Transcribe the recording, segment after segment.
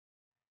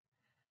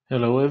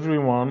Hello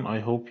everyone,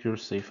 I hope you're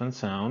safe and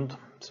sound.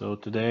 So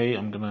today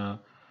I'm gonna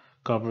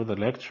cover the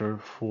lecture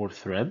for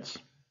threads.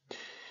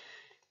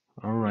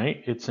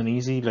 Alright, it's an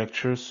easy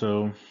lecture,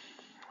 so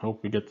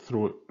hope we get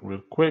through it real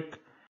quick.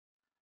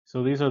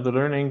 So these are the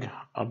learning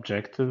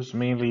objectives.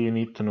 Mainly you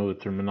need to know the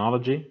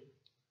terminology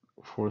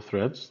for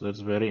threads,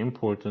 that's very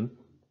important.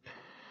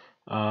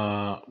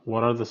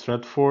 What are the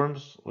thread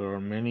forms? There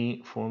are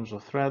many forms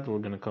of thread, we're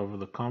gonna cover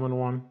the common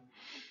one.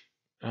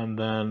 And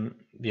then,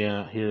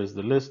 yeah, here's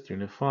the list: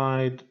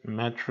 unified,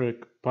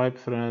 metric, pipe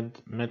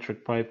thread,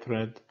 metric pipe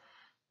thread,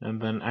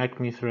 and then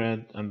Acme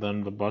thread, and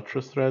then the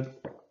buttress thread.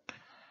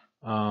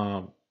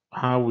 Uh,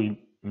 how we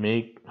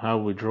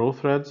draw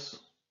threads,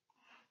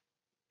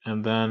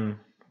 and then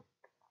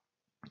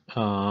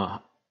uh,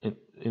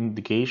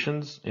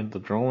 indications in the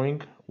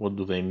drawing. What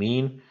do they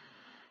mean?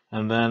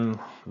 And then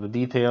the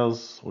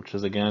details, which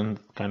is again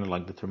kind of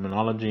like the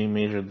terminology: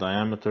 measure,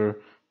 diameter,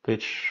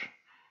 pitch.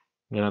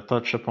 I'm gonna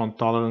touch upon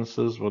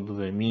tolerances. What do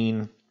they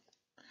mean?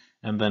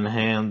 And then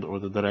hand, or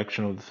the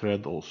direction of the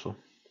thread also.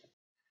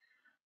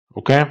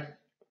 Okay,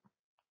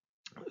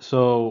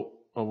 so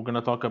we're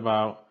gonna talk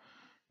about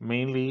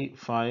mainly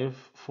 5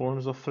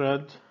 forms of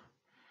thread.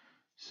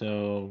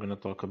 So we're gonna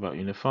talk about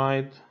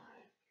unified,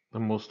 the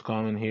most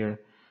common here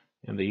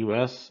in the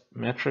US.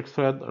 Metric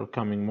thread are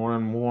coming more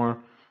and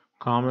more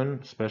common,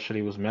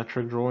 especially with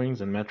metric drawings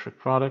and metric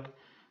product.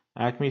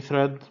 Acme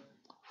thread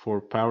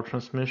for power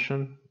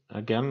transmission.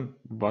 Again,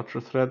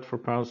 buttress thread for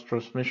power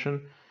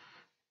transmission.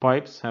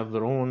 Pipes have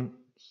their own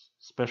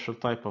special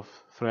type of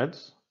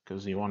threads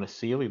because you want to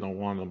seal, you don't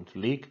want them to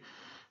leak.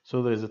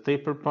 So there is a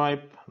taper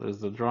pipe,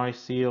 there's the dry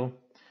seal,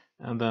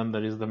 and then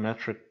there is the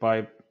metric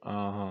pipe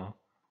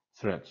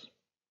threads.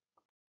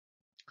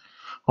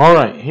 All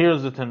right,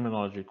 here's the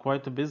terminology.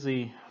 Quite a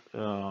busy,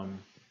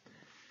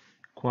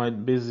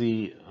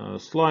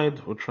 slide.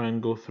 We'll try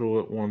and go through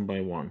it one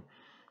by one.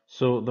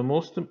 So the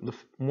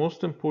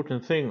most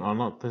important thing, or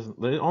not,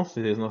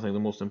 honestly, there's nothing the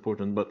most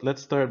important, but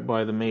let's start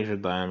by the measure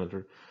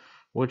diameter,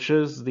 which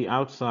is the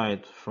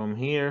outside from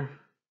here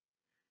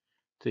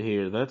to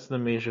here. That's the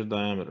measure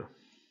diameter.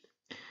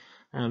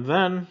 And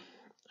then,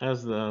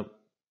 as the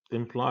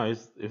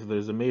implies, if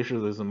there's a major,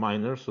 there's a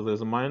minor. So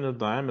there's a minor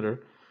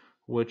diameter,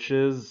 which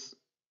is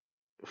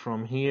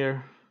from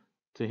here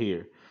to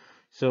here.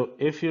 So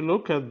if you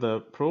look at the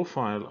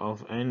profile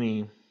of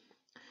any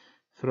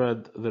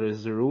thread, there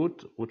is the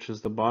root, which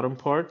is the bottom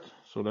part.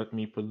 So let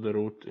me put the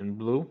root in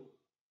blue,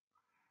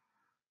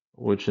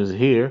 which is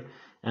here.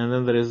 And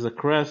then there is the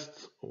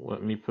crest,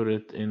 let me put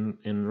it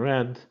in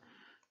red,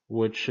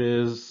 which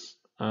is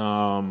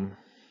up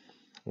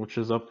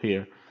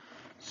here.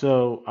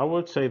 So I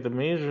would say the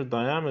measured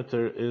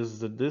diameter is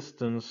the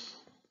distance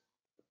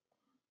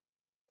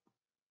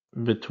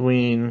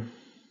between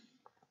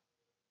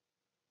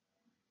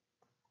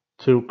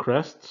two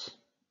crests.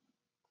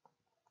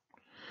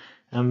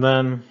 And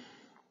then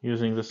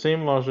using the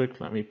same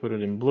logic, let me put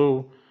it in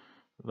blue.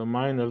 The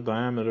minor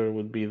diameter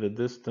would be the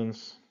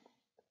distance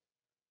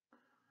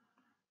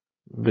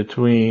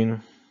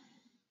between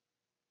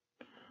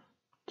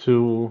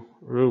two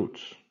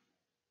roots.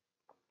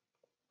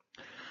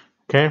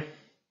 Okay?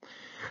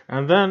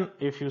 And then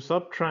if you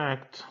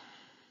subtract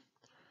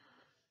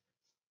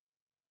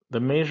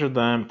the major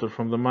diameter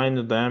from the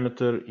minor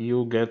diameter,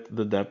 you get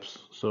the depth.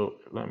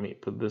 So let me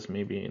put this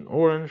maybe in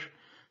orange.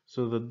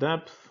 So the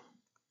depth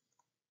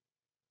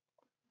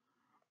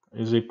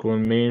is equal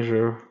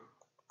major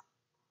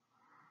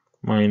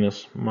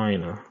minus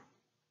minor.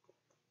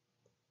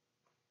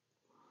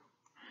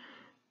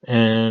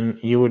 And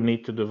you would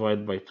need to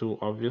divide by 2,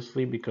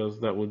 obviously,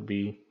 because that would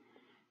be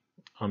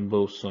on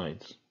both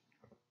sides.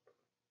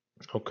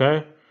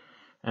 Okay?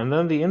 And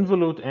then the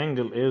involute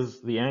angle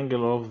is the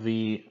angle of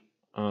the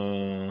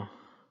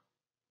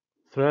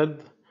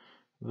thread.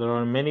 There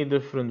are many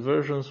different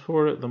versions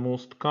for it. The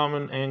most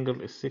common angle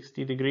is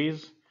 60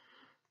 degrees,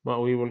 but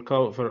we will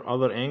cover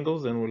other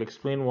angles and we'll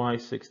explain why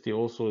 60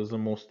 also is the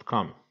most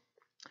common.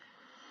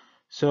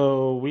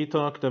 So we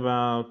talked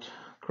about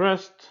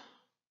crest,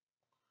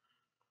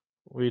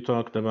 we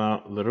talked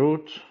about the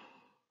root,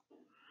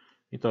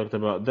 we talked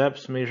about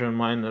depth, major,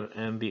 minor,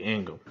 and the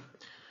angle.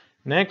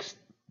 Next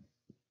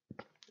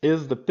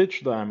is the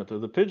pitch diameter.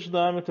 The pitch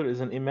diameter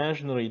is an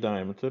imaginary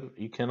diameter.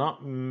 You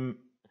cannot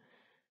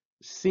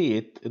see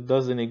it. It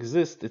doesn't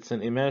exist. It's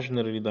an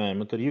imaginary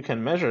diameter. You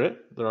can measure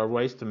it. There are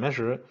ways to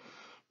measure it,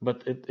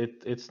 but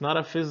it's not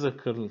a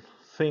physical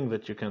thing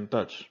that you can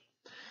touch.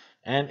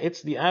 And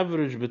it's the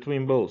average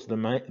between both, the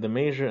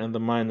major and the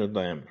minor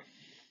diameter.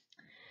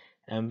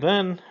 And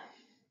then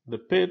the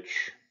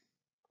pitch,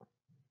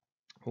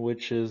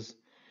 which is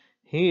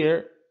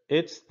here,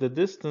 it's the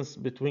distance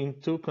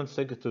between two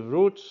consecutive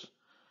roots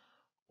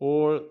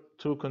or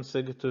two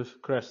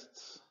consecutive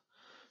crests.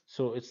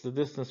 So it's the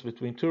distance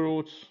between two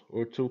roots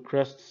or two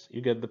crests,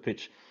 you get the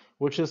pitch,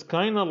 which is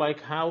kind of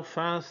like how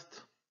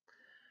fast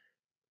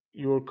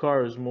your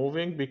car is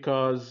moving,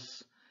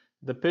 because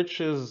the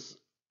pitch is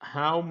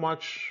how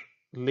much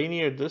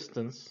linear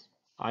distance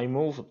I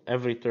move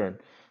every turn.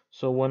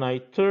 So when I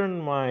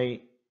turn my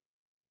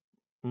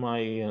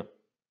my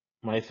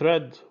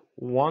thread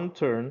one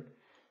turn,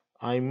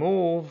 I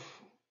move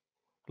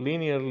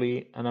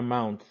linearly an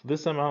amount.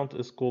 This amount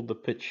is called the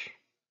pitch.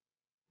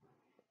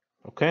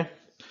 Okay,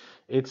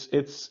 it's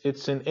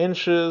in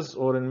inches,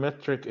 or in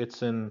metric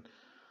it's in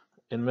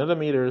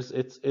millimeters.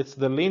 It's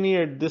the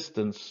linear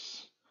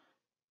distance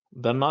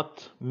the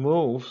nut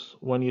moves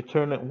when you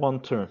turn it one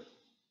turn.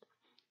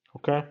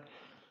 Okay,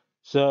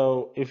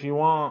 so if you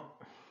want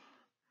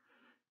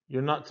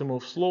your nut to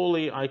move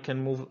slowly, I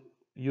can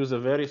use a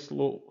very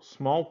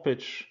small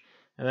pitch,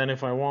 and then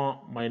if I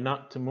want my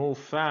nut to move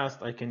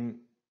fast, I can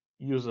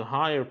use a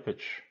higher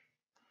pitch.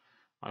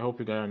 I hope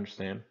you guys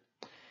understand.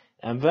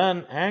 And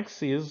then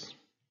axis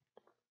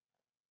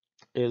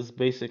is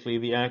basically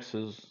the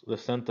axis, the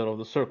center of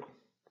the circle.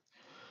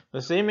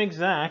 The same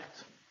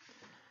exact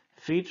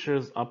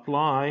features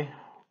apply.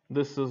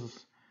 This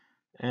is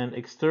an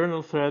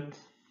external thread.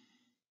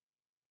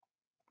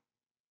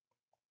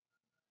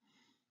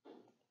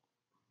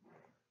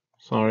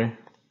 Sorry.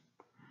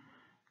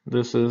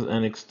 This is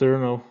an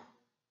external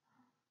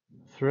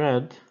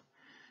thread.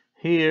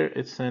 Here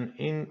it's an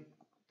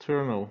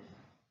internal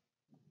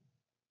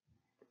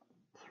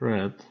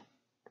thread.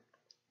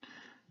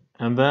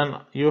 And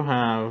then you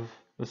have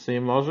the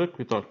same logic.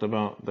 We talked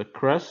about the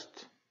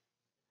crest.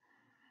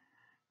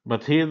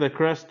 But here the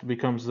crest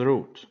becomes the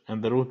root,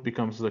 and the root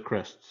becomes the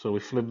crest. So we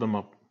flip them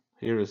up.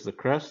 Here is the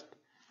crest,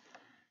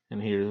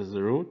 and here is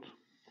the root.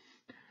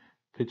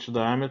 Pitch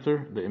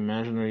diameter, the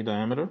imaginary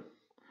diameter.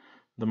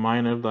 The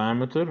minor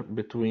diameter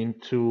between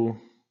two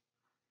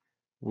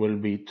will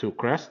be two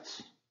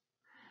crests.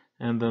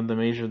 And then the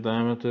major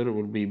diameter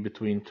will be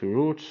between two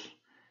roots.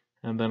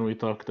 And then we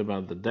talked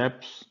about the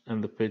depths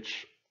and the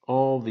pitch.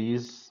 All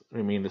these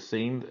remain the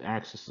same. The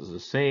axis is the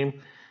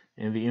same,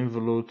 and the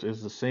involute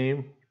is the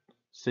same.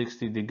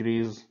 60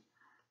 degrees,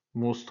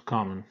 most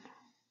common.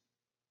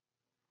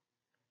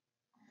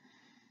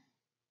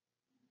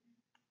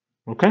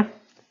 Okay?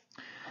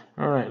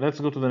 All right, let's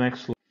go to the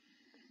next slide.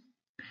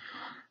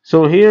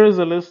 So here is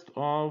a list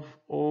of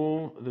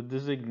all the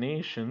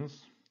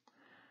designations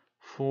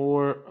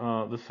for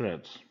the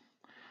threads.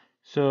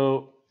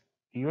 So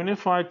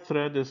unified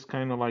thread is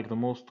kind of like the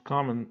most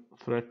common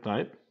thread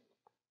type.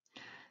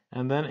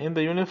 And then in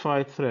the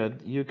unified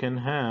thread, you can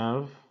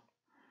have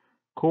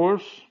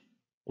coarse,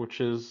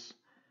 which is,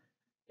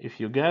 if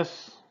you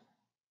guess,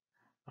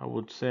 I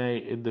would say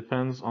it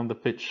depends on the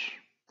pitch.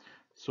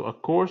 So a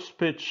coarse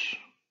pitch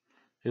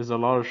is a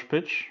large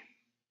pitch.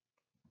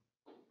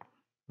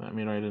 Let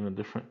me write in a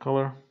different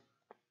color.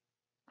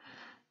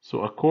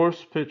 So a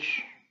coarse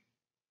pitch.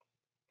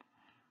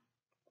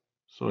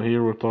 So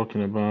here we're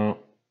talking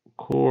about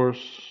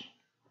coarse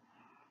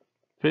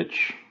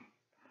pitch,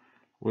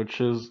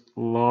 which is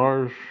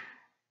large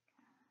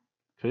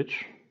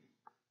pitch.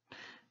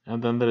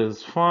 And then there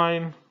is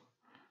fine,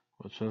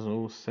 which is,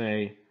 we'll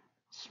say,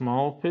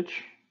 small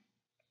pitch.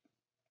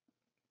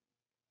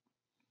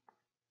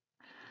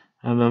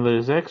 And then there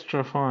is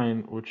extra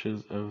fine, which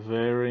is a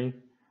very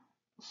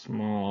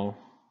small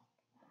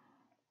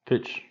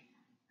pitch.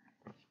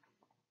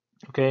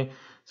 Okay,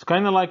 it's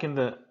kind of like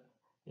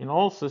in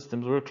all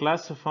systems, we're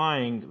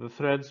classifying the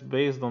threads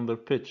based on their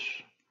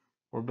pitch,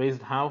 or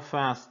based how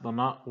fast the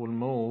knot will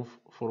move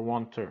for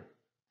one turn.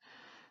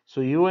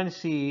 So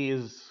UNC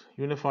is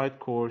unified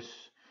coarse,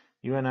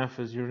 UNF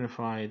is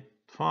unified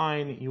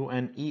fine,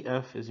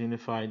 UNEF is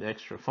unified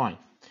extra fine.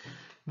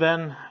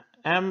 Then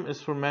M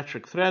is for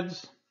metric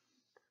threads.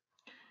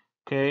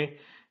 Okay,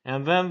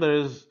 and then there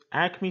is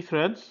Acme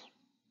threads.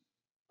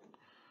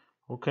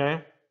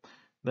 Okay,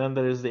 then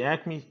there is the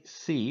Acme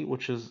C,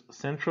 which is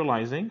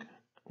centralizing.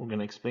 We're going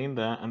to explain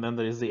that. And then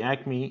there is the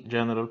Acme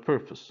general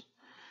purpose.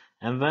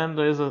 And then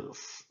there is a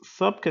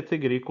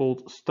subcategory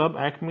called stub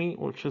Acme,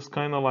 which is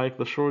kind of like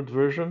the short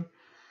version.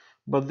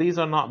 But these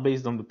are not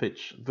based on the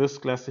pitch. This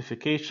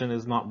classification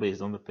is not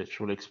based on the pitch.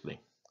 We'll explain.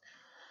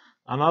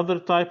 Another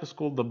type is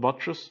called the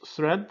buttress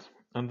thread.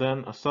 And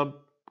then a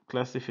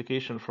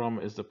sub-classification from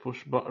is the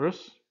push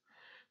buttress.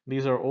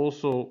 These are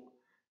also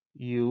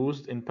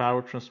used in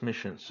power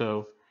transmission.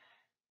 So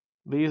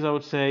these, I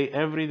would say,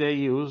 everyday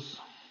use.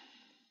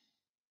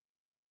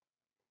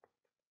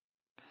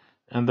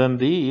 And then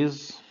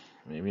these,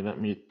 maybe let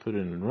me put it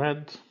in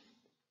red.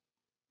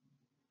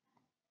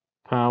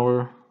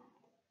 Power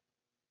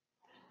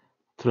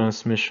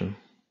transmission.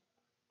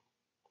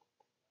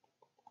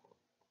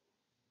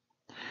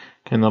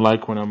 Kind of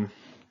like when I'm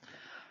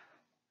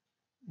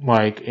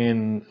like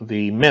in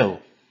the mill.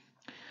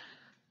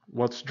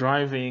 What's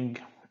driving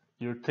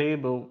your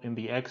table in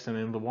the X and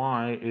in the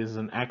Y is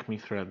an Acme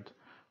thread.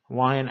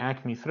 Why an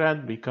Acme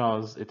thread?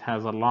 Because it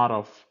has a lot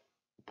of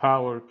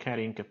power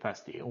carrying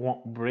capacity. It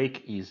won't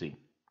break easy.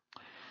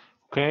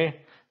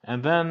 Okay,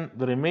 and then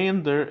the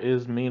remainder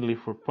is mainly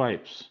for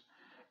pipes.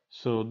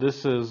 So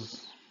this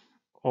is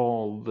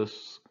all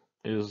this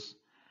is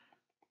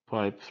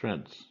pipe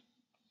threads.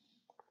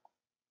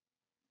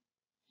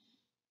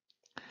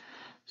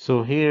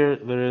 So here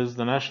there is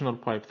the national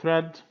pipe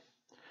thread,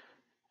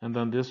 and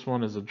then this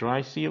one is a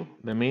dry seal.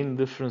 The main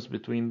difference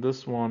between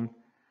this one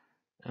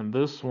And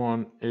this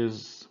one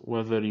is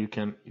whether you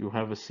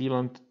have a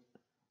sealant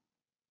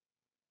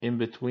in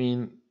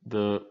between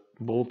the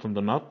bolt and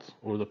the nut,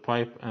 or the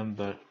pipe and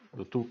the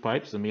two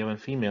pipes, the male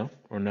and female,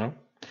 or no.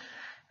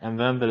 And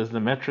then there is the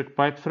metric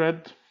pipe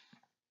thread.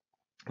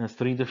 Has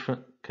 3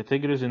 different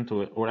categories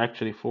into it, or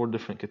actually 4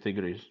 different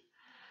categories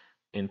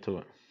into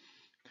it.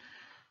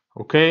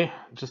 Okay,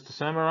 just to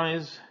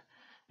summarize,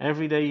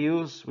 everyday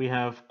use, we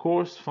have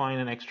coarse, fine,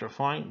 and extra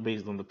fine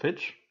based on the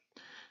pitch.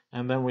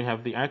 And then we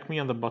have the Acme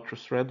and the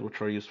buttress thread,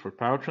 which are used for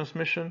power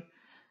transmission.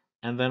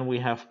 And then we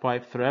have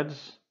pipe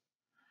threads.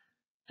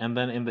 And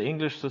then in the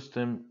English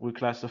system, we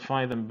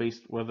classify them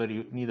based whether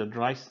you need a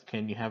dry,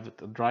 can you have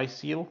it a dry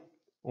seal,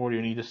 or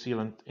you need a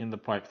sealant in the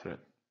pipe thread.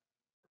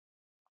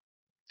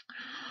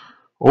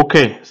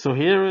 Okay, so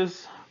here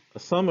is a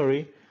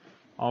summary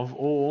of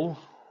all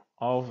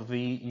of the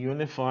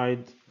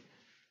unified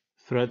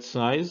thread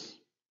size.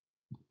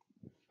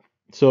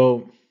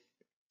 So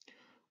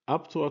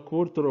up to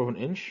 1/4 of an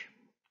inch,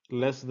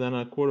 less than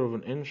 1/4 of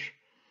an inch,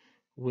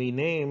 we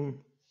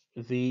name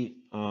the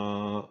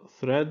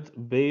thread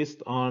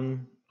based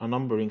on a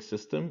numbering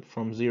system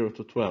from 0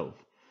 to 12.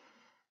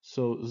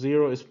 So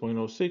 0 is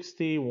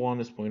 0.060, 1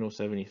 is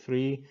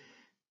 0.073,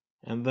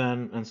 and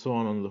then and so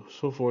on and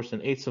so forth.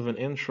 1/8 of an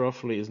inch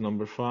roughly is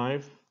number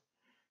 5,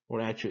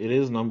 or actually it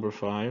is number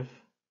 5,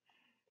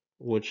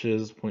 which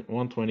is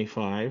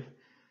 0.125.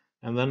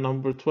 And then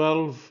number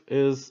 12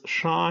 is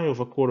shy of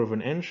 1/4 of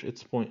an inch,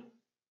 it's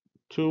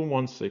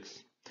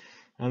 0.216.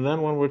 And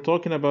then when we're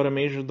talking about a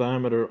measured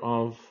diameter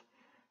of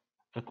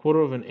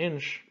 1/4 of an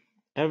inch,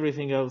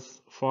 everything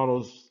else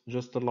follows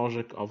just the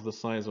logic of the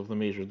size of the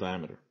measured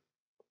diameter.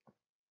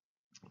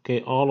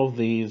 Okay, all of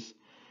these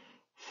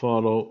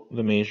follow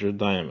the measured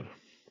diameter.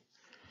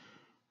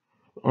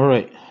 All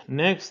right,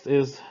 next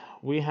is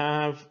we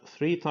have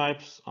 3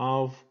 types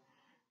of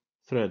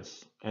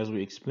threads, as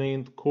we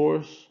explained: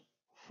 coarse,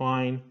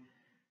 fine,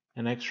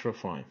 and extra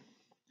fine.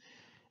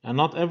 And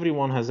not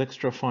everyone has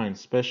extra fine,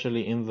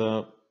 especially in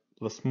the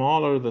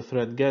smaller the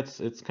thread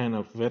gets, it's kind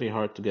of very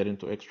hard to get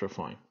into extra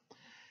fine.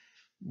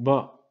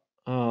 But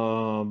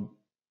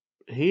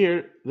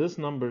here, this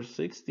number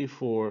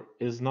 64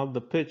 is not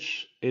the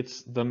pitch,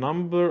 it's the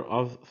number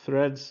of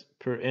threads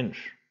per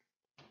inch.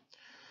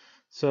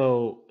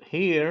 So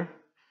here,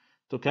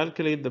 to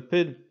calculate to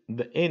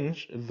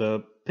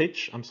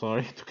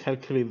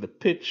calculate the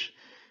pitch,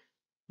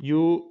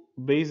 you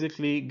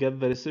basically get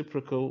the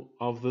reciprocal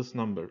of this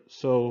number.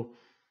 So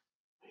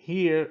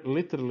here,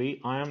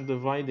 literally, I am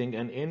dividing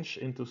an inch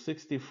into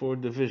 64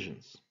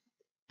 divisions.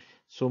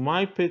 So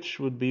my pitch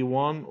would be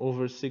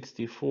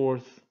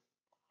 1/64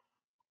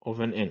 of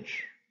an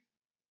inch.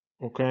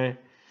 Okay,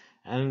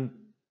 and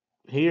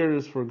here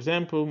is, for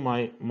example,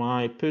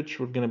 my pitch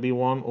would going to be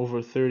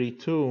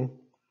 1/32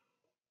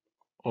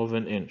 of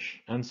an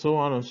inch, and so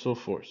on and so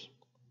forth.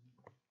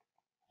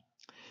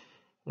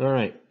 All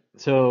right,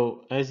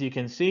 so as you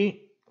can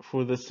see,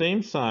 for the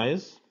same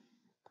size,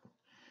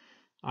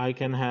 I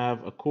can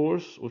have a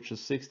coarse, which is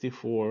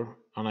 64,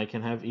 and I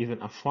can have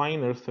even a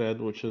finer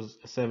thread, which is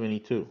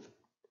 72.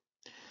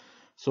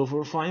 So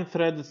for fine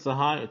thread,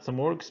 it's a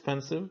more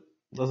expensive.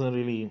 Doesn't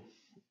really,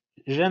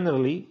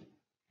 generally,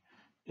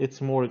 it's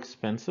more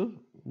expensive,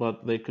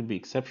 but there could be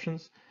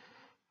exceptions.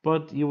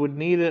 But you would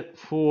need it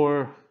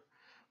for,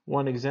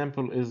 one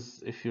example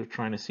is if you're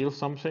trying to seal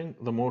something,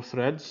 the more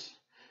threads,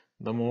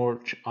 the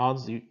more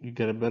odds you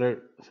get a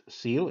better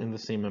seal in the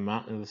same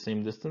amount, in the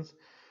same distance.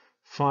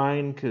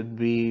 Fine could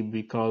be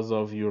because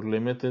of you're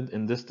limited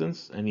in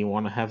distance and you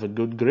want to have a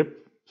good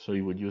grip, so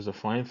you would use a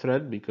fine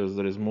thread because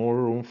there is more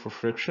room for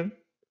friction.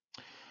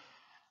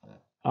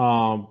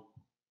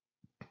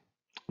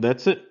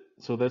 That's it.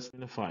 So that's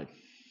unified.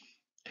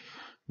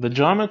 The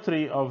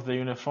geometry of the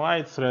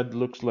unified thread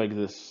looks like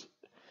this.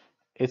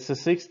 It's a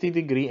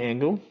 60-degree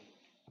angle,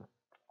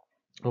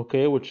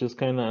 okay, which is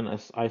kind of an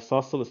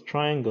isosceles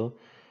triangle,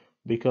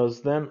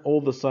 because then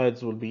all the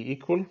sides will be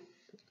equal,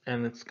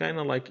 and it's kind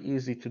of like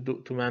easy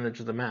to manage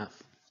the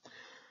math.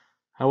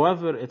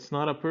 However, it's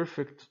not a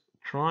perfect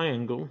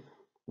triangle.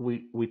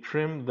 We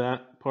trim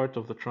that part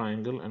of the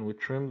triangle and we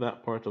trim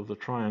that part of the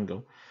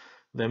triangle.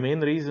 The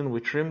main reason we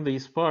trim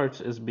these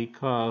parts is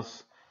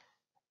because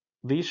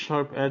these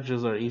sharp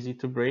edges are easy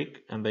to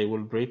break, and they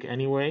will break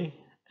anyway,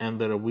 and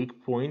there are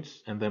weak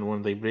points, and then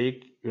when they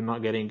break, you're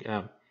not getting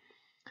a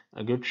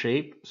good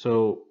shape.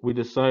 So we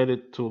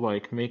decided to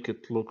like make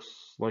it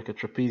looks like a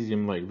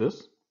trapezium like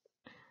this.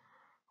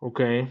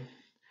 Okay,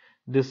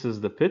 this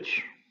is the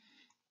pitch,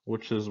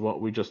 which is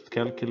what we just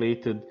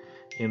calculated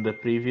in the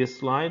previous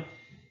slide.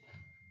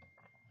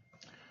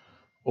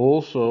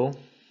 Also,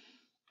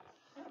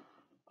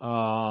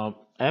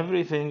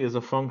 everything is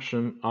a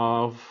function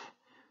of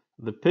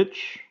the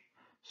pitch.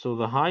 So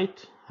the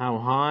height, how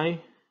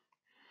high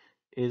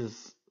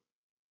is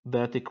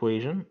that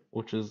equation,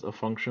 which is a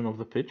function of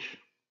the pitch.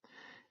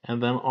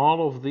 And then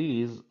all of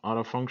these are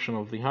a function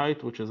of the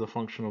height, which is a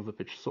function of the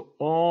pitch. So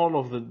all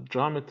of the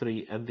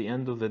geometry at the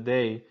end of the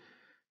day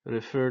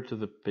refer to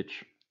the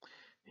pitch.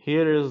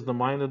 Here is the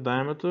minor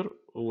diameter,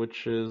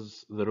 which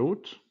is the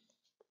root.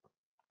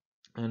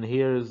 And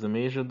here is the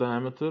major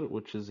diameter,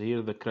 which is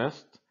here the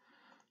crest.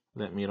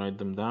 Let me write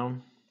them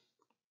down.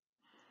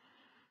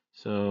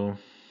 So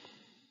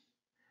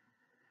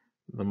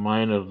the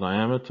minor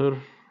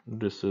diameter,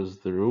 this is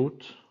the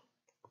root,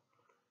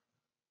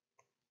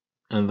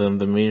 and then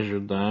the major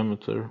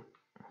diameter,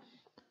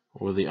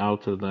 or the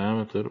outer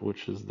diameter,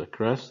 which is the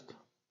crest.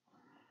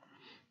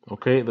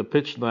 Okay, the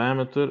pitch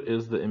diameter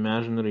is the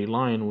imaginary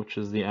line, which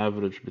is the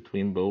average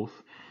between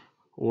both,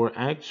 or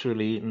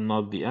actually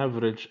not the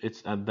average,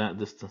 it's at that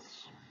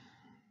distance,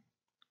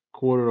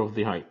 quarter of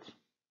the height.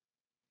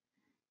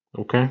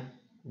 Okay,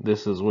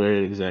 this is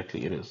where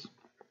exactly it is.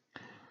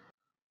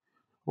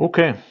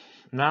 Okay,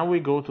 now we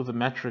go to the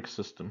metric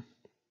system.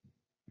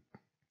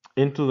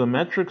 Into the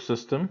metric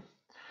system,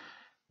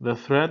 the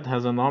thread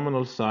has a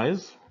nominal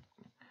size,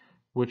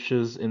 which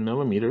is in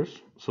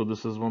millimeters. So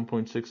this is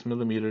 1.6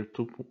 millimeter,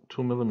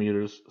 2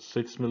 millimeters,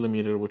 6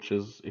 millimeter, which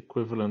is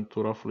equivalent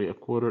to roughly a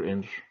quarter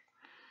inch.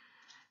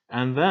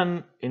 And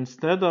then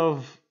instead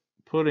of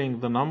putting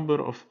the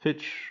number of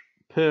pitch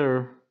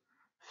per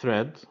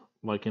thread,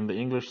 like in the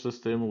English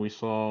system we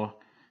saw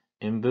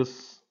in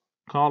this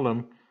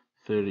column,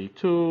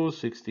 32,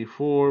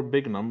 64,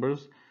 big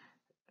numbers,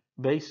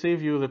 they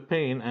save you the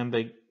pain and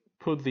they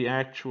put the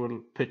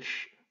actual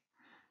pitch,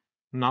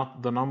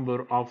 not the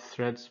number of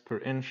threads per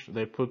inch,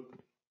 they put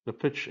the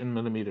pitch in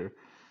millimeter.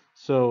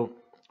 So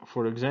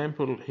for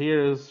example,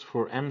 here is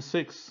for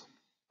M6,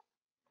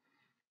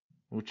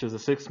 which is a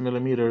 6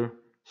 millimeter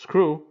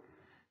screw,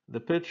 the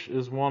pitch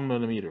is 1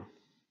 millimeter.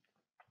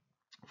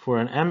 For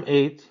an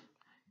M8,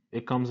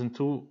 it comes in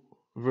two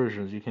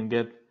versions. You can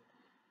get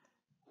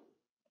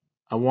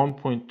a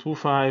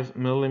 1.25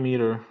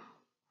 millimeter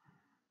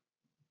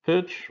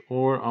pitch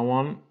or a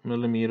 1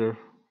 millimeter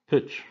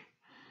pitch.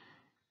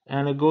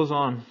 And it goes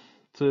on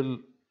till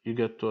you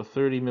get to a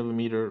 30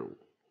 millimeter,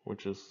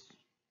 which is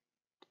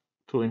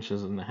 2.5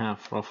 inches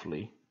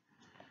roughly.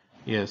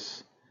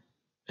 Yes.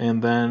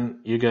 And then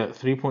you get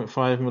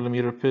 3.5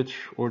 millimeter pitch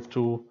or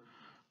 2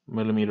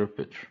 millimeter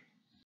pitch.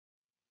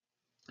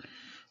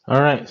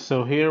 Alright,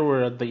 so here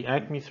we're at the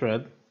Acme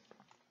thread.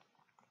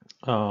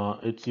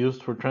 It's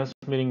used for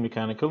transmitting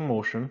mechanical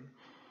motion.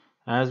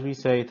 As we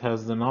say, it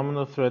has the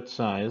nominal thread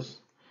size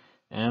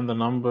and the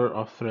number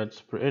of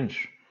threads per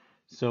inch.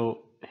 So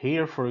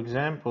here, for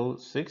example,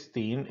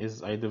 16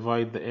 is, I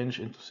divide the inch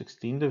into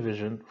 16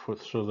 division,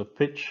 so the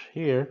pitch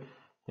here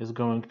is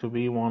going to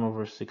be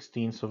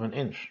 1/16 of an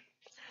inch.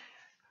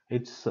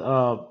 It's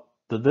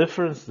the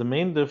difference, the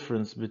main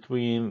difference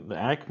between the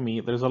Acme,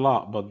 there's a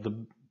lot, but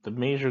the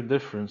major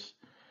difference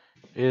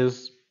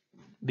is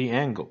the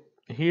angle.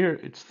 Here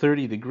it's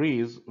 30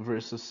 degrees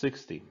versus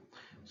 60.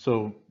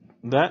 So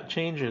that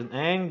change in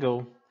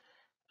angle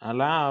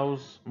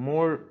allows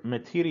more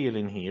material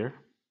in here,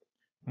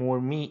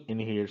 more meat in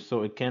here,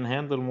 so it can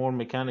handle more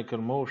mechanical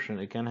motion,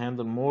 it can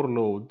handle more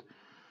load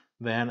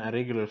than a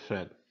regular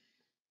thread.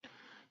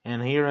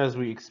 And here, as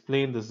we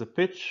explained, is the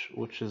pitch,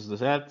 which is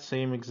that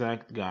same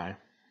exact guy.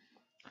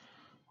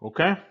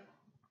 Okay?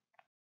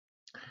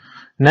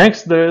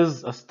 Next, there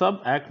is a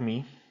stub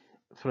Acme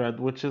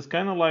thread, which is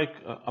kind of like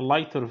a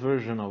lighter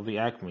version of the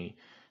Acme.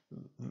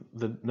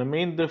 The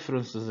main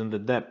difference is in the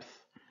depth.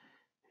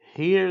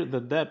 Here, the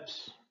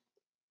depth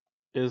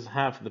is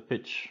half the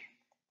pitch,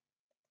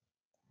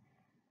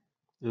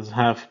 is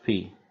half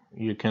P.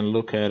 You can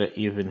look at it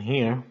even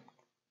here.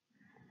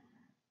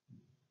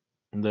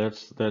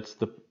 That's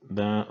the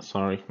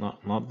sorry,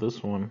 not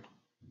this one.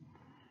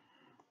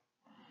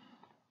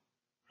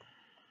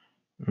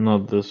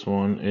 Not this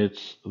one,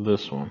 it's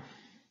this one.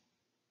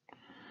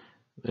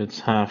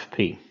 It's half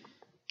P.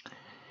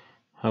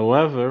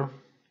 However,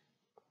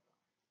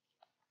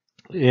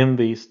 in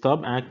the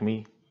stub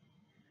Acme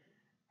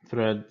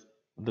thread,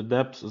 the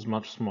depth is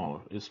much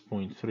smaller, it's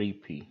 0.3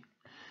 P.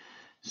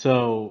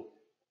 So,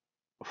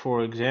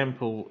 for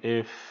example,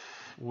 if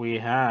we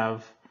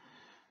have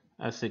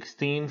a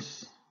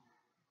 16th,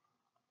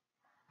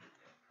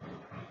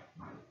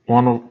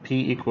 1 of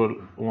P equal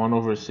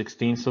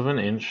 1/16 of an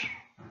inch,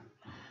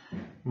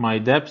 my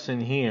depth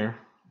in here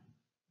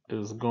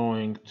is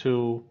going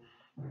to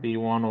be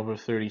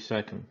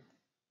 1/32.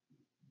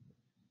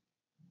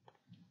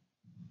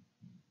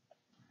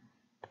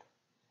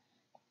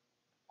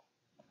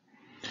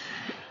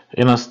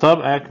 In a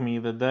stub Acme,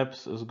 the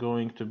depth is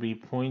going to be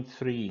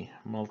 0.3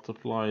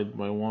 multiplied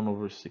by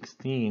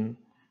 1/16,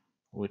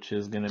 which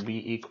is going to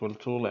be equal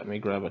to, let me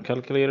grab a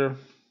calculator.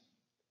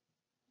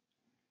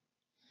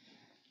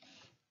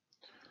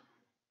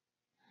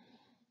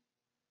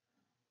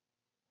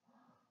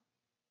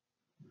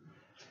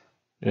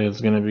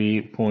 It's going to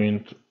be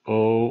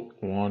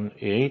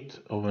 0.018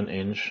 of an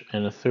inch,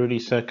 and a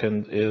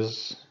 32nd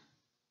is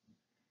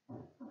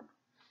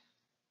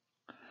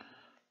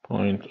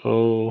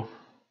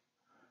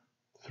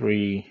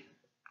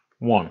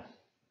 0.031.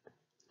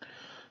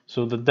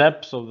 So the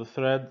depth of the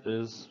thread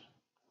is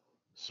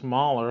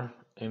smaller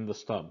in the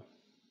stub.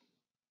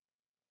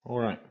 All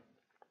right.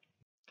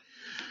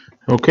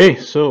 Okay,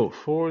 so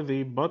for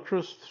the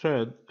buttress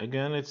thread,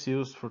 again, it's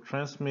used for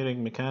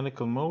transmitting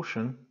mechanical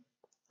motion.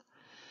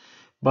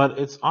 but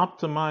it's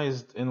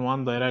optimized in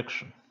one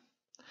direction.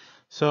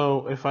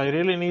 So if I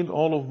really need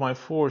all of my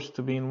force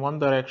to be in one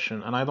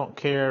direction and I don't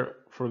care,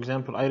 for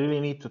example, I really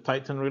need to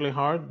tighten really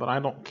hard, but I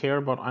don't care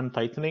about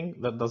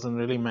untightening, that doesn't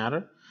really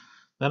matter,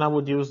 then I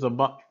would use the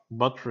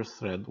buttress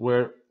thread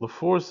where the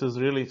force is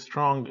really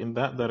strong in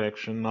that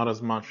direction, not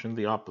as much in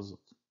the opposite.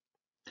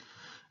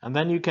 And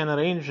then you can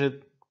arrange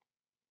it,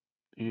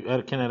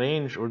 you can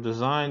arrange or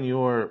design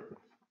your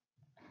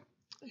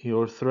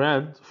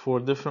thread for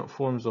different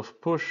forms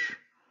of push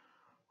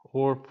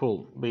or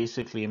pull,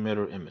 basically a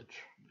mirror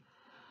image.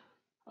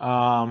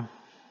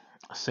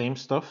 Same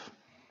stuff.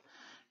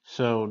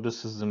 So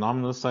this is the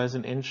nominal size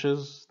in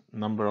inches,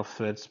 number of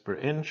threads per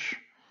inch.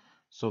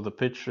 So the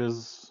pitch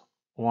is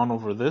 1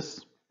 over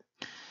this.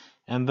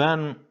 And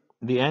then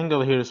the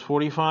angle here is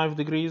 45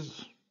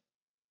 degrees,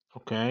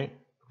 okay,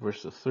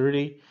 versus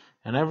 30.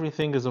 And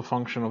everything is a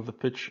function of the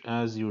pitch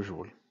as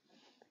usual.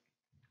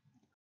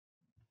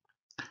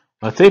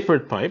 A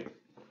tapered pipe.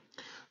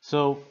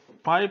 So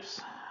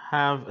pipes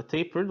have a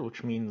tapered,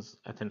 which means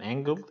at an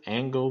angled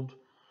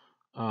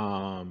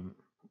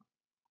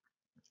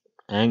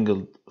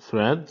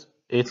thread.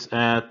 It's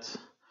at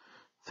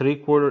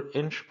 3/4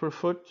 inch per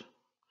foot,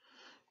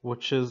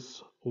 which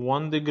is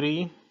 1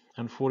 degree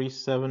and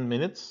 47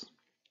 minutes.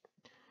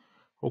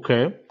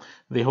 Okay,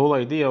 the whole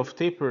idea of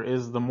taper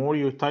is the more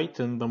you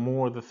tighten, the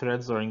more the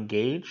threads are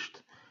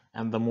engaged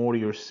and the more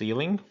you're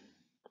sealing.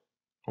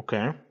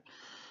 Okay,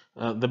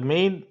 the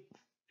main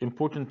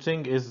important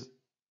thing is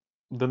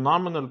the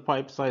nominal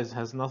pipe size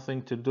has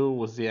nothing to do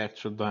with the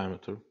actual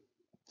diameter.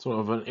 So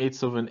of an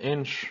 1/8 of an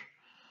inch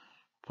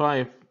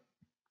pipe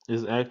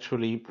is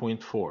actually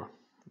 0.4,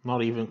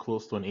 not even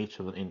close to an 1/8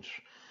 of an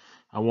inch.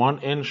 A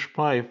 1-inch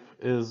pipe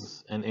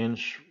is an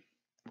inch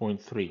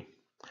 0.3.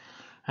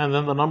 And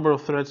then the number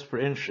of threads per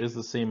inch is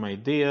the same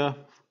idea.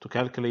 To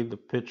calculate the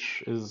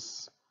pitch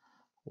is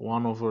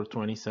 1 over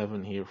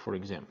 27 here, for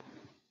example.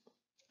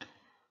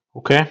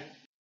 Okay.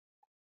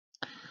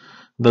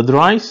 The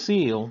dry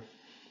seal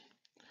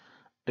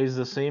is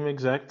the same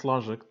exact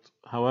logic.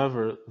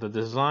 However, the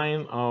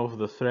design of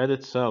the thread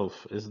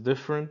itself is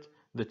different,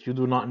 that you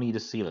do not need a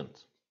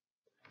sealant.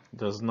 It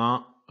does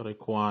not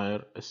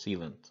require a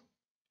sealant.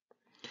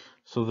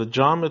 So the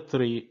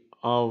geometry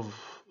of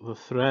the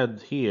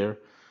thread here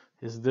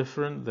is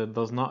different, that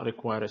does not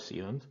require a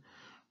sealant,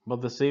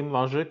 but the same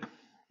logic,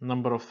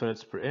 number of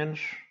threads per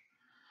inch,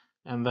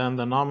 and then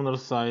the nominal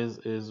size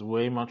is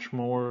way much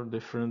more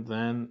different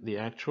than the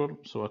actual.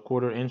 So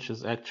 1/4 inch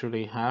is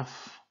actually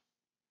half,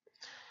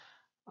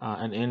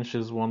 an inch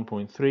is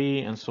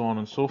 1.3, and so on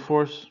and so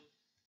forth.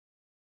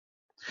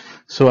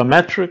 So a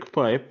metric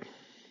pipe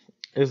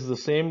is the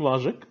same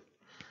logic.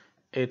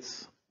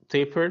 It's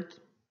tapered.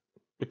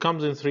 It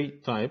comes in 3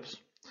 types: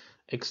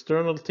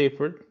 external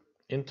tapered,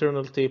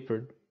 internal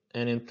tapered,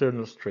 and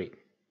internal straight.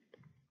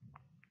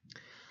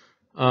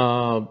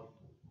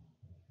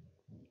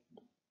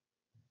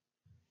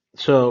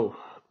 So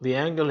the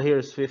angle here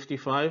is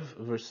 55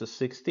 versus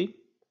 60.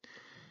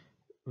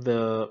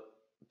 The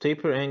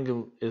taper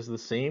angle is the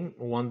same,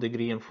 1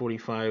 degree and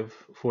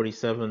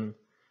 47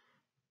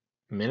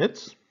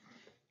 minutes.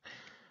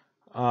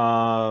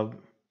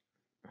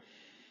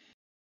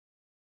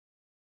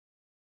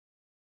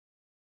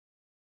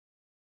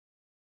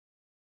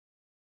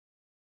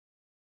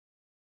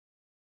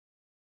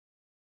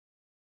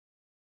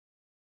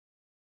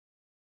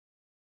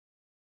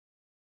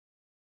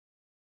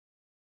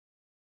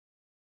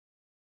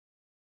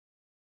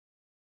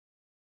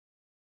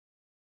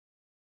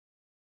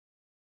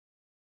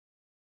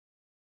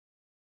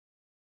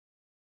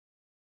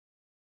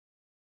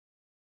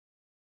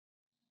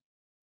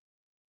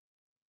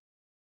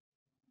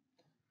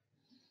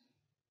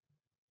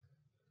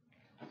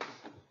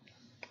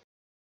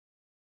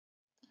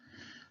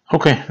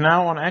 Okay,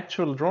 now on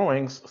actual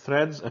drawings,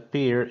 threads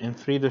appear in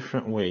 3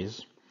 different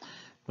ways.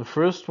 The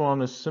first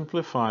one is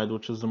simplified,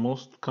 which is the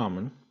most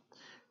common,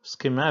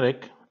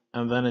 schematic,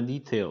 and then a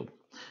detailed.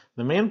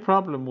 The main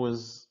problem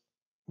with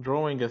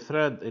drawing a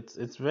thread,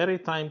 it's very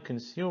time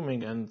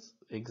consuming and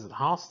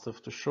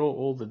exhaustive to show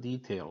all the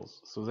details.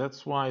 So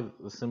that's why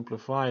the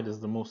simplified is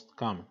the most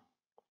common.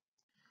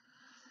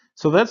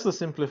 So that's the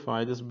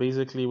simplified, is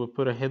basically we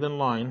put a hidden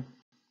line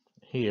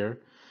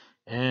here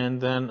and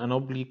then an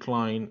oblique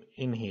line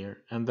in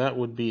here, and that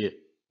would be it.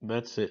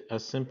 That's it,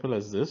 as simple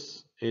as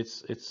this.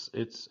 It's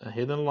a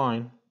hidden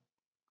line,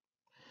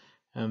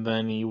 and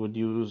then you would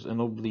use an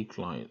oblique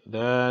line.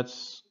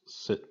 That's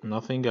it,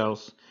 nothing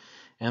else.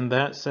 And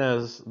that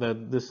says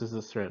that this is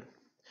the thread.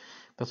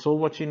 That's all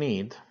what you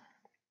need.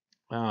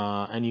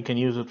 And you can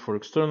use it for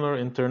external,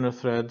 internal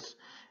threads.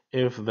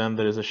 If then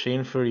there is a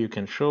chamfer, you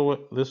can show it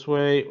this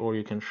way, or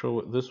you can show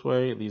it this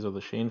way. These are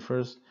the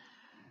chamfers,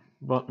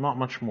 but not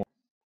much more.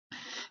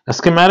 A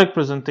schematic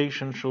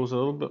presentation shows a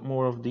little bit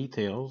more of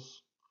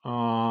details.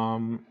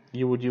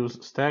 You would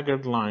use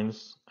staggered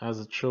lines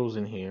as it shows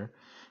in here,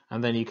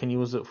 and then you can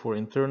use it for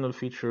internal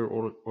feature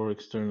or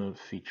external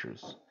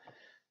features.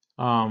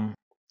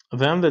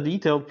 Then the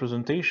detailed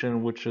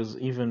presentation, which is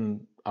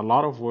even a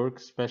lot of work,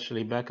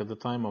 especially back at the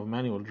time of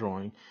manual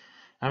drawing.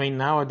 I mean,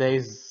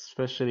 nowadays,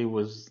 especially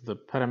with the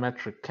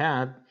parametric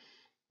CAD,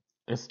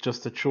 it's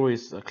just a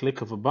choice, a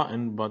click of a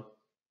button. But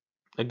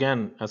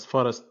again, as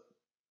far as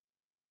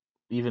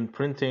even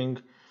printing,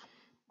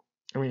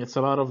 I mean, it's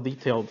a lot of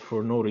detailed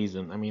for no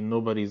reason. I mean,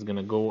 nobody's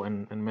gonna go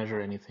and measure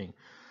anything.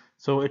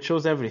 So it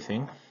shows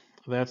everything.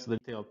 That's the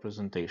detailed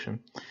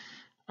presentation.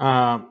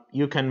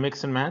 You can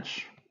mix and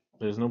match.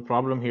 There's no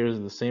problem. Here's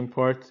the same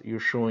part. You're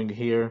showing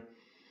here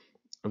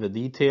the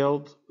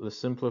detailed, the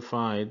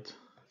simplified.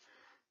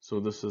 So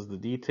this is the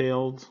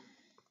detailed.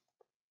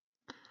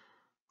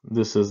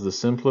 This is the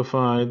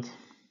simplified.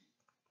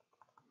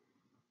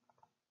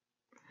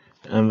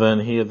 And then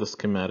here the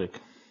schematic.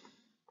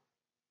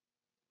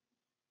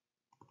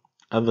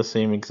 At the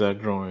same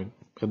exact drawing.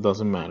 It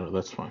doesn't matter.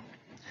 That's fine.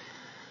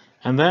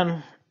 And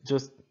then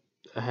just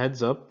a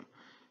heads up.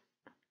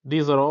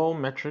 These are all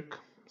metric.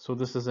 So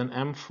this is an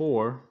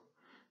M4.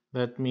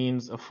 That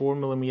means a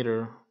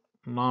 4mm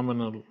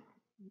nominal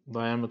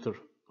diameter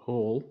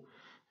hole.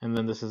 And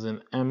then this is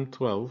an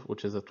M12,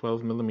 which is a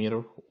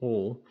 12mm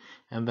hole.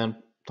 And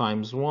then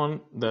times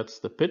 1, that's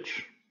the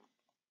pitch,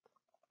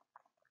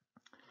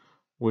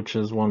 which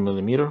is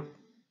 1mm.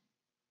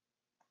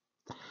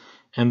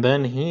 And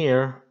then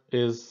here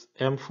is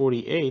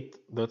M48,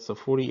 that's a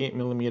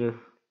 48mm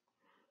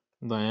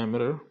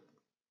diameter.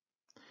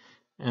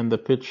 And the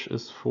pitch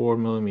is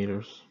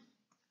 4mm.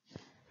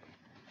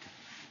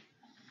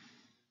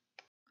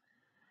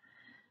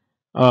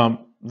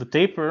 The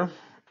taper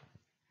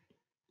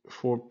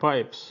for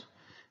pipes,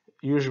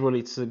 usually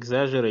it's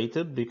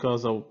exaggerated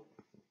because of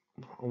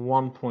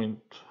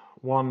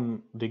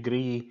 1.1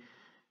 degree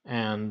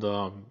and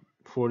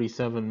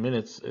 47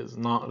 minutes is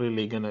not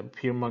really going to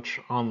appear much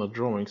on the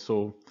drawing,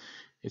 so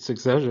it's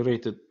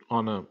exaggerated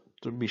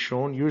to be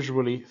shown.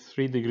 Usually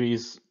 3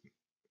 degrees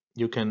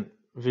you can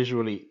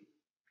visually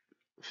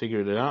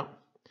figure it out,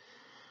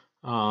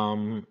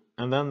 and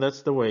then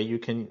that's the way you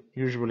can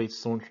usually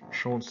it's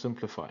shown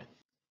simplified.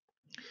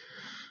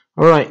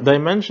 All right,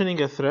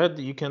 dimensioning a thread,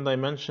 you can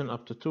dimension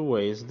up to 2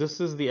 ways.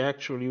 This is the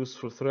actual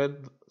useful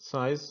thread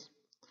size,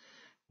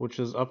 which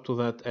is up to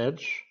that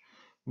edge.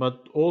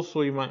 But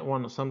also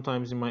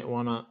sometimes you might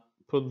want to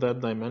put that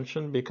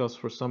dimension because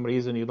for some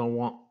reason you don't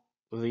want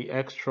the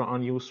extra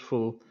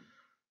unuseful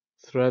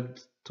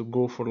thread to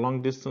go for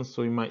long distance,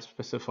 so you might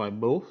specify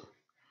both.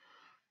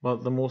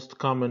 But the most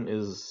common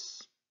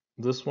is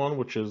this one,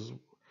 which is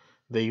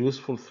the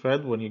useful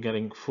thread when you're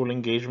getting full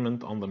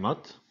engagement on the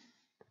nut.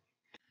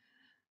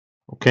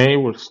 Okay,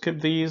 we'll skip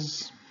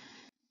these.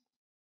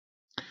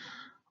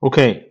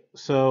 Okay,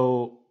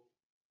 so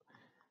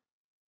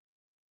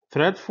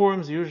thread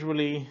forms,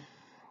 usually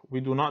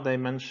we do not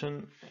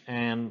dimension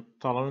and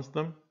tolerance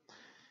them.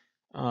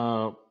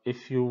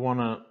 If you want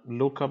to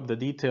look up the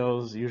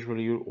details,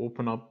 usually you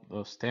open up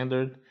the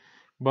standard,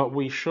 but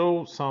we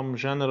show some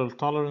general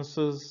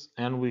tolerances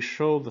and we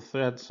show the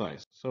thread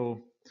size.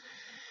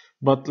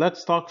 But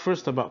let's talk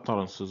first about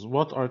tolerances.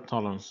 What are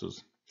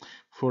tolerances?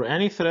 For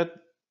any thread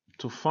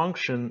to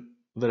function,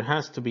 there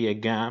has to be a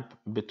gap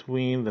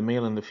between the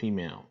male and the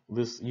female.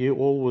 You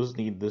always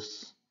need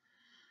this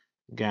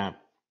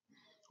gap,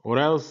 or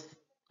else,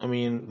 I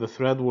mean, the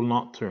thread will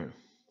not turn.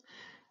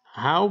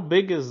 How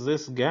big is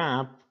this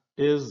gap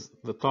is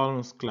the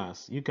tolerance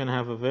class. You can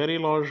have a very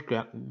large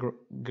gap,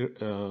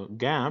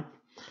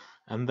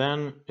 and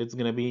then it's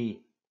going to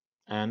be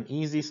an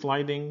easy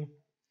sliding,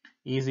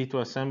 easy to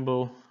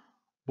assemble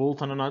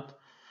bolt on a nut,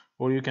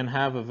 or you can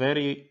have a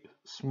very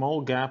small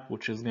gap,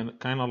 which is going to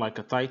kind of like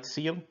a tight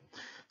seal.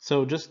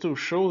 So just to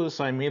show this,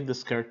 I made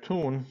this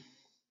cartoon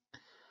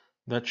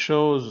that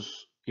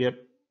shows, yep,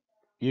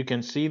 you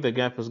can see the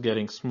gap is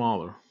getting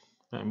smaller.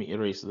 Let me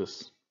erase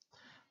this.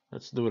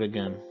 Let's do it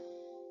again.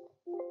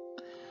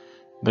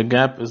 The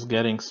gap is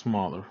getting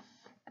smaller.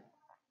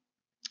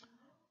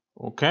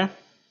 Okay.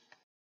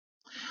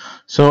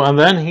 So, and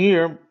then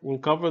here we'll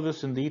cover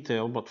this in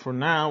detail, but for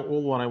now,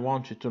 all what I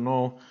want you to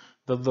know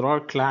that there are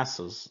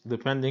classes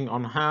depending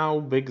on how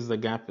big the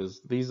gap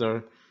is. These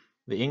are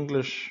the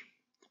English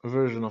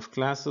version of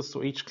classes.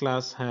 So each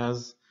class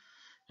has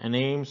a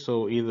name.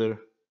 So either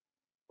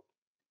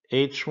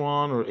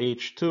H1 or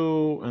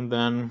H2, and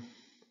then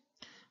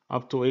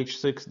up to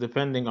H6,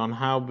 depending on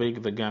how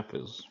big the gap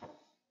is.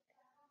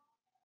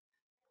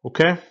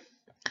 Okay.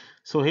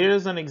 So here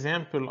is an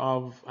example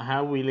of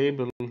how we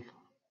label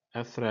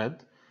a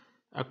thread.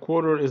 A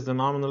quarter is the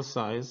nominal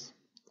size,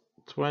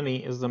 20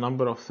 is the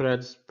number of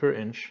threads per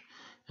inch,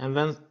 and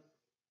then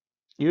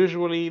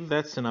usually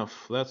that's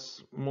enough.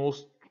 That's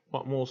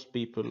what most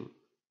people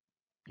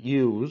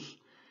use.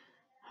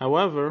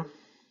 However,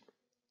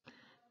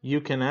 you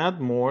can add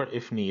more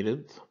if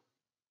needed,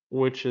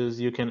 which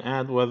is you can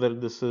add whether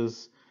this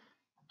is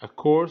a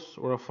coarse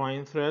or a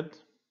fine thread,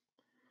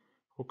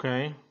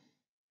 okay,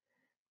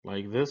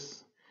 like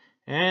this,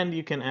 and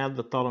you can add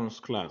the tolerance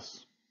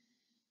class.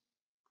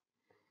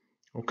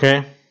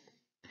 Okay,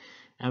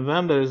 and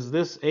then there's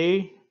this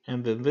A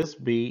and then this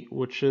B,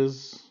 which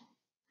is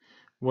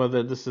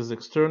whether this is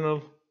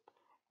external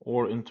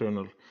or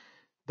internal.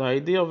 The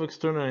idea of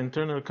external and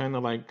internal kind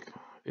of like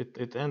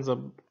it ends up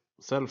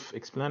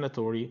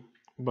self-explanatory,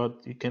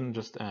 but you can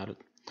just add it.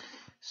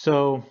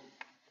 So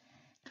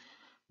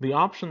the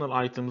optional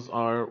items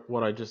are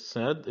what I just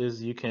said,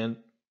 is you can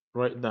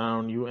write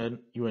down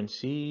UNC,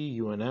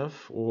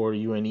 UNF, or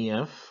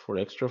UNEF for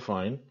extra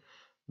fine.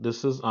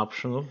 This is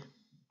optional.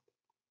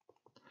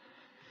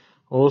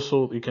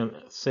 Also, you can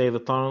say the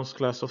tolerance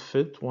class of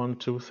fit 1,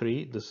 2,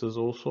 3. This is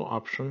also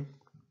option.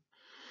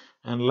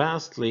 And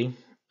lastly,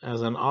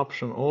 as an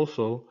option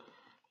also,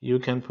 you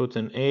can put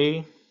an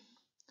A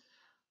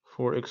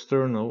for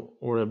external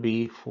or a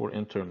B for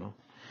internal.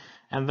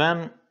 And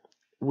then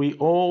we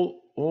all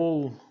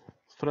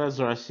threads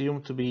are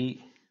assumed to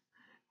be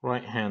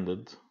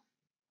right-handed.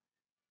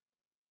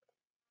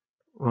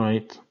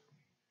 Right-handed.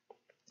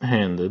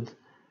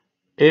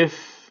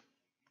 If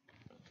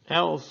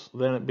else,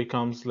 then it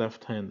becomes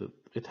left-handed.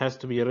 It has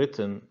to be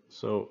written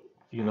so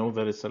you know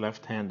that it's a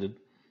left-handed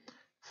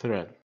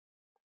thread.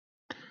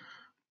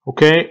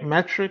 Okay,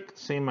 metric,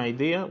 same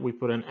idea. We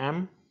put an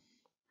M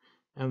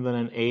and then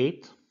an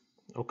 8.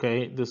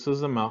 Okay, this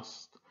is a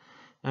must.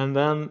 And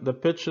then the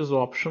pitch is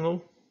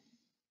optional.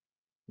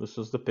 This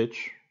is the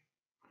pitch,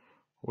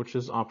 which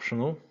is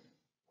optional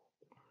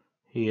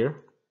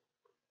here.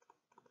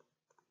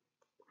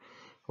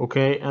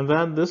 Okay, and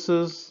then this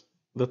is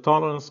the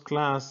tolerance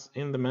class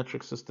in the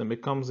metric system.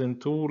 It comes in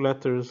 2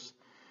 letters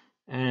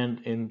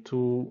and in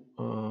 2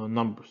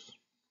 numbers.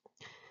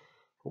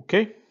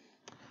 Okay,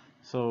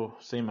 so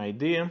same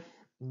idea.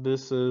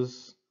 This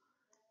is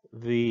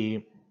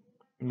the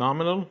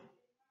nominal.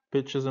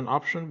 Pitch is an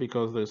option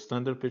because there's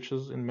standard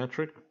pitches in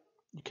metric.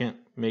 You can't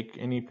make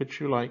any pitch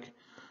you like.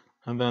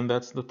 And then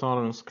that's the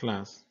tolerance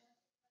class.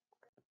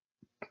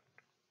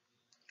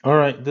 All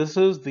right, this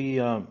is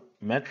the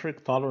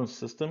metric tolerance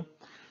system.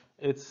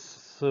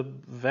 It's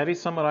very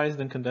summarized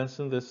and condensed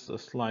in this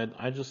slide.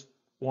 I just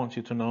want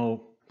you to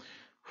know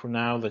for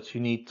now that you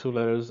need 2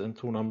 letters and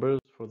 2 numbers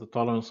for the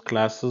tolerance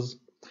classes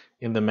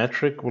in the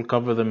metric. We'll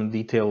cover them in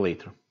detail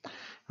later.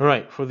 All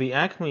right, for the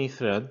Acme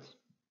thread,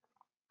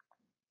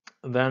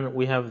 then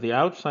we have the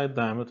outside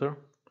diameter,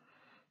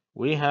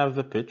 we have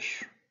the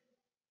pitch,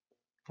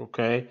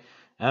 okay,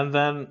 and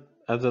then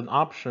as an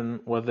option,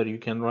 whether you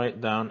can write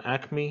down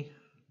Acme.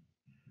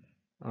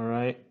 All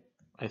right,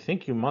 I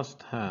think you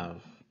must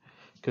have,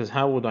 because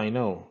how would I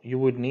know? You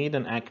would need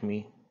an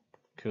Acme,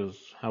 because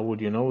how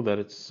would you know that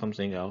it's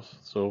something else?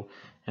 So,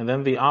 and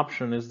then the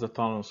option is the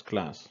tolerance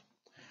class.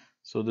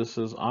 So this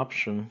is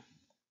option,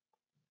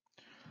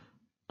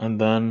 and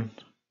then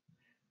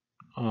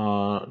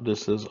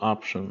this is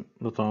option,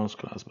 the tolerance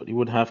class. But you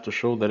would have to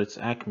show that it's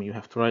Acme. You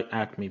have to write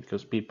Acme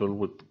because people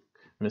would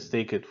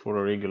mistake it for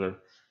a regular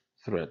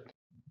thread.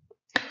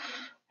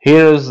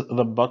 Here's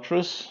the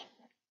buttress.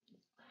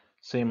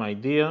 Same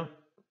idea.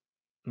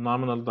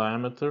 Nominal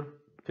diameter,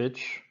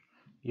 pitch.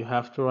 You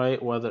have to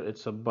write whether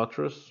it's a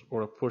buttress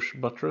or a push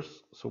buttress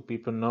so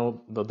people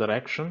know the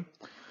direction.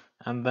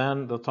 And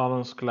then the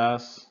tolerance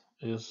class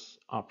is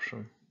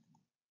option.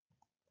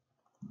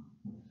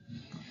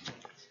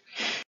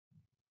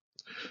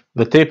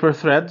 The taper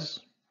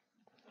threads,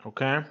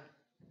 okay?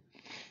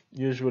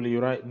 Usually you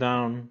write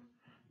down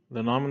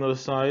the nominal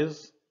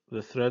size,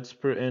 the threads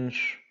per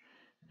inch,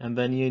 and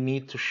then you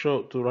need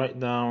to write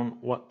down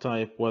what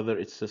type, whether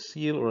it's a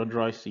seal or a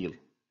dry seal.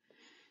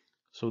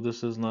 So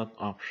this is not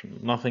optional.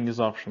 Nothing is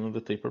optional in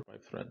the taper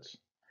pipe threads.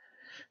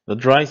 The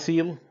dry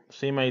seal,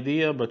 same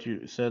idea, but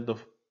you said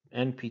of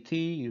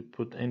NPT, you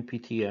put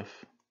NPTF.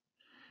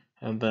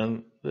 And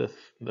then the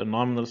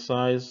nominal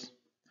size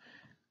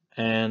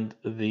and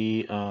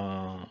the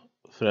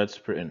threads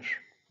per inch.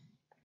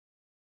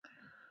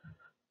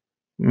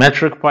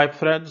 Metric pipe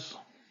threads,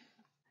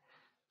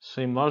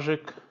 same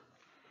logic.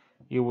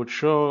 You would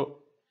show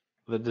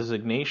the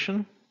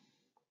designation.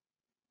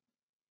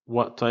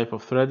 What type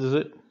of thread is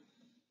it?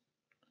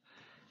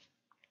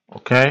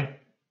 Okay.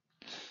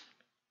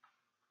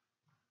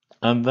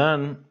 And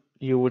then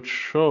you would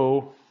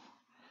show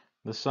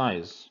the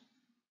size.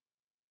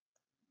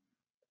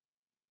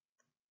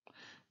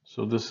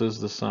 So this is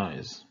the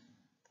size.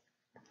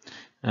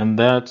 And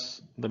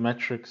that's the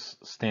metrics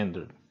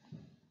standard.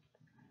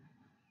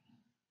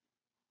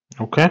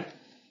 Okay.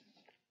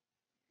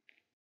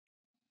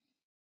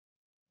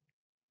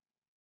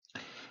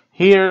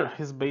 Here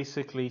he's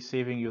basically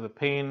saving you the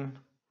pain.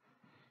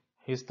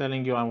 He's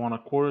telling you I want a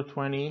quarter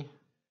 20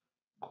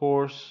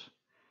 course,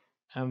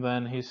 and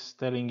then he's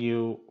telling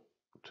you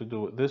to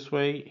do it this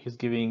way. He's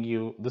giving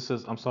you, this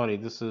is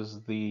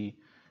the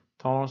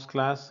tolerance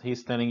class.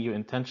 He's telling you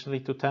intentionally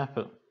to tap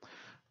it.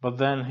 But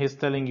then he's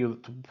telling you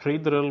to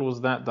pre-drill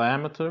with that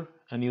diameter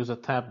and use a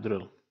tap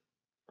drill.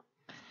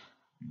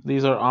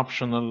 These are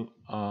optional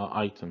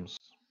items.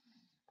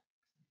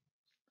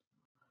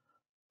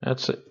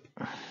 That's it.